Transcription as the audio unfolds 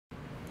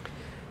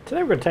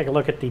Today we're going to take a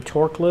look at the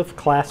TorkLift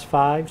Class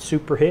 5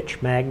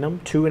 SuperHitch Magnum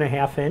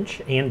 2.5 inch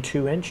and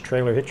 2 inch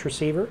trailer hitch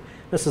receiver.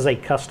 This is a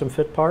custom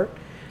fit part.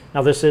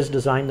 Now this is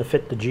designed to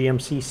fit the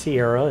GMC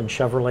Sierra and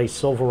Chevrolet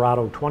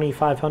Silverado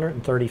 2500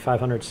 and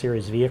 3500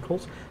 series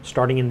vehicles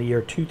starting in the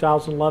year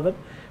 2011.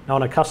 Now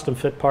on a custom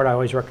fit part, I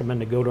always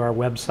recommend to go to our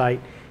website,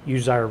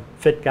 use our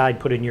fit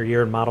guide, put in your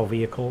year and model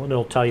vehicle, and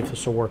it'll tell you if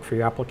this will work for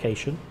your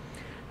application.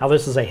 Now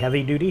this is a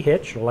heavy duty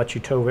hitch. It'll let you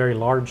tow very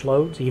large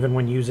loads even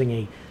when using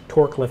a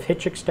TorkLift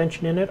hitch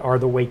extension in it or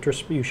the weight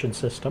distribution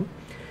system.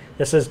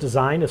 This is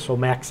designed to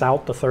max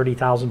out the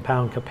 30,000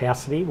 pound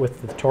capacity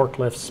with the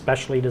TorkLift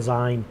specially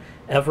designed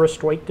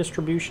Everest weight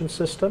distribution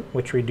system,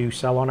 which we do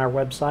sell on our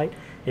website.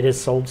 It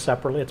is sold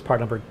separately. It's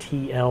part number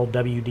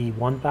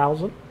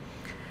TLWD1000.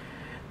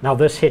 Now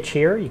this hitch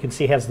here, you can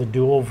see has the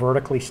dual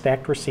vertically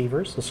stacked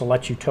receivers. This will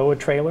let you tow a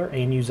trailer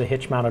and use a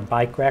hitch mounted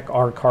bike rack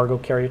or cargo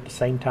carrier at the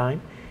same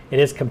time. It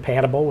is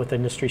compatible with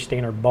industry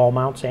standard ball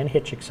mounts and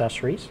hitch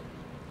accessories.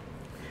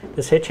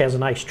 This hitch has a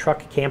nice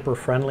truck camper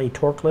friendly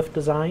torque lift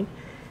design.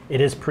 It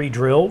is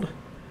pre-drilled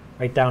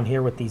right down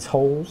here with these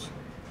holes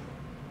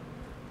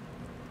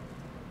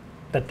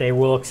that they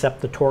will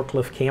accept the torque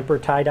lift camper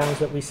tie downs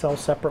that we sell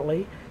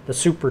separately. The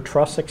Super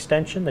Truss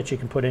extension that you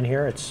can put in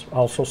here, it's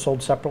also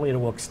sold separately. It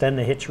will extend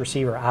the hitch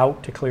receiver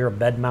out to clear a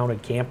bed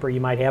mounted camper you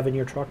might have in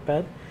your truck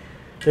bed.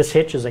 This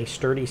hitch is a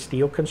sturdy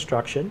steel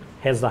construction,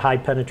 has the high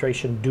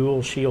penetration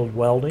dual shield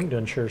welding to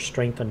ensure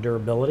strength and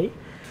durability.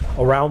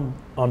 Around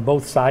on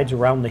both sides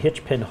around the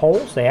hitch pin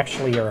holes, they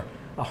actually are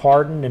a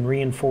hardened and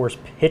reinforced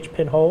hitch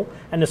pin hole,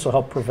 and this will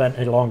help prevent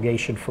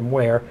elongation from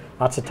wear.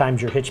 Lots of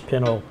times your hitch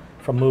pin will,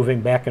 from moving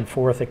back and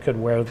forth, it could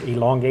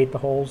elongate the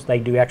holes. They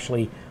do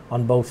actually,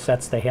 on both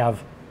sets, they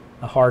have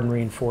a hardened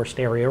reinforced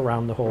area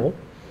around the hole.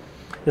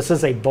 This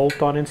is a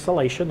bolt-on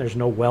installation. There's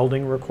no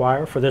welding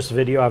required. For this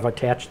video, I've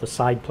attached the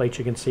side plate.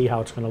 You can see how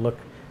it's going to look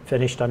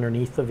finished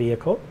underneath the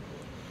vehicle.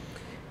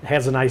 It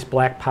has a nice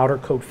black powder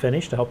coat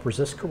finish to help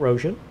resist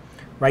corrosion.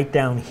 Right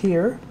down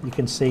here, you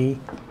can see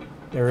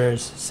there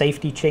is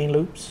safety chain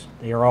loops.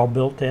 They are all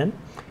built in.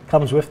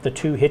 Comes with the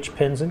 2 hitch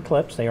pins and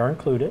clips. They are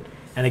included.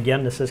 And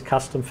again, this is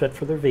custom fit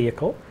for their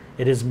vehicle.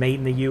 It is made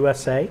in the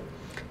USA.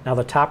 Now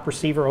the top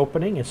receiver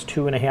opening is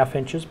 2.5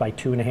 inches by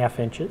 2.5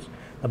 inches.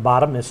 The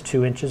bottom is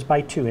 2 inches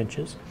by 2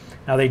 inches.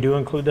 Now they do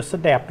include this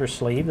adapter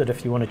sleeve that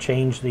if you want to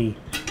change the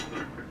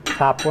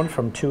top one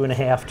from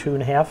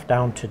 2.5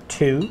 down to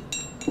 2,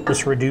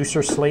 this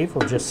reducer sleeve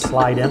will just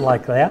slide in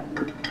like that.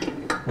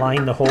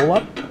 Line the hole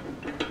up,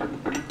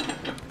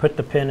 put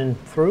the pin in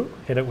through,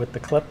 hit it with the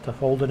clip to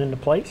hold it into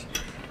place,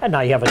 and now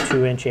you have a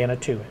 2 inch and a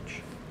 2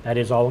 inch. That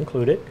is all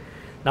included.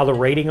 Now the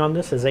rating on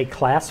this is a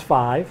Class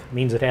 5,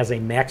 means it has a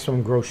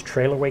maximum gross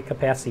trailer weight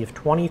capacity of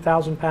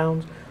 20,000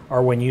 pounds,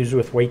 or when used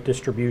with weight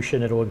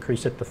distribution, it'll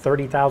increase it to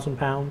 30,000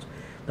 pounds.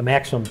 The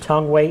maximum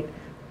tongue weight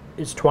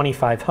is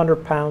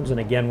 2,500 pounds, and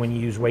again, when you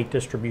use weight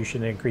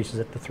distribution, it increases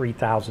it to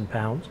 3,000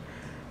 pounds.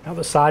 Now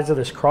the size of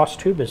this cross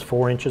tube is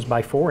 4 inches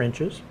by 4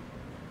 inches.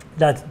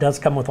 That does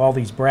come with all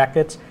these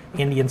brackets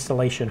and the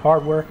installation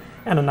hardware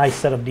and a nice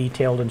set of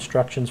detailed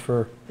instructions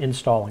for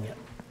installing it.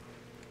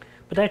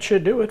 But that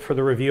should do it for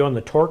the review on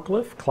the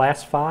TorkLift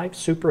Class 5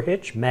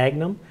 SuperHitch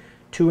Magnum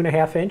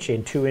 2.5 inch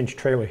and 2 inch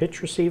trailer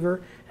hitch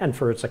receiver, and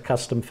for it's a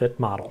custom fit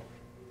model.